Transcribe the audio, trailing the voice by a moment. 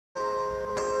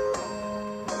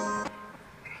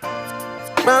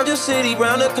Round your city,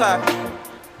 round the clock.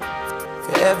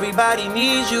 Everybody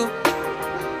needs you.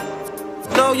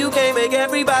 No, you can't make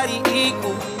everybody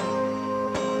equal.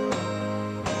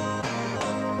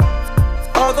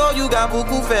 Although you got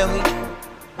buku family,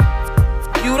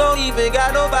 you don't even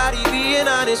got nobody being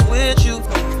honest with you.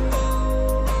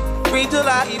 Breathe till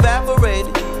I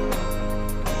evaporated.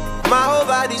 My whole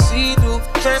body see-through,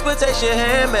 transportation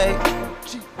handmade.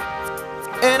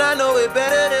 And I know it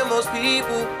better than most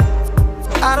people.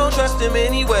 I don't trust them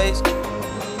anyways.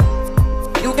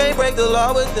 You can't break the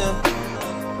law with them.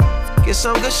 Get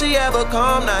some good shit, have a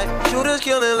calm night. Shooters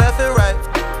killing left and right.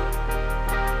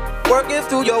 Working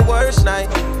through your worst night.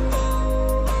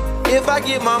 If I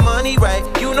get my money right,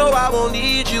 you know I won't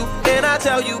need you. And I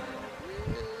tell you,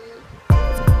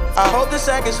 I hope the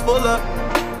sack is full up.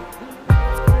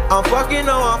 I'm fucking,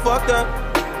 no, I'm fucked up.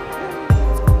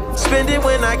 Spend it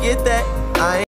when I get that. I ain't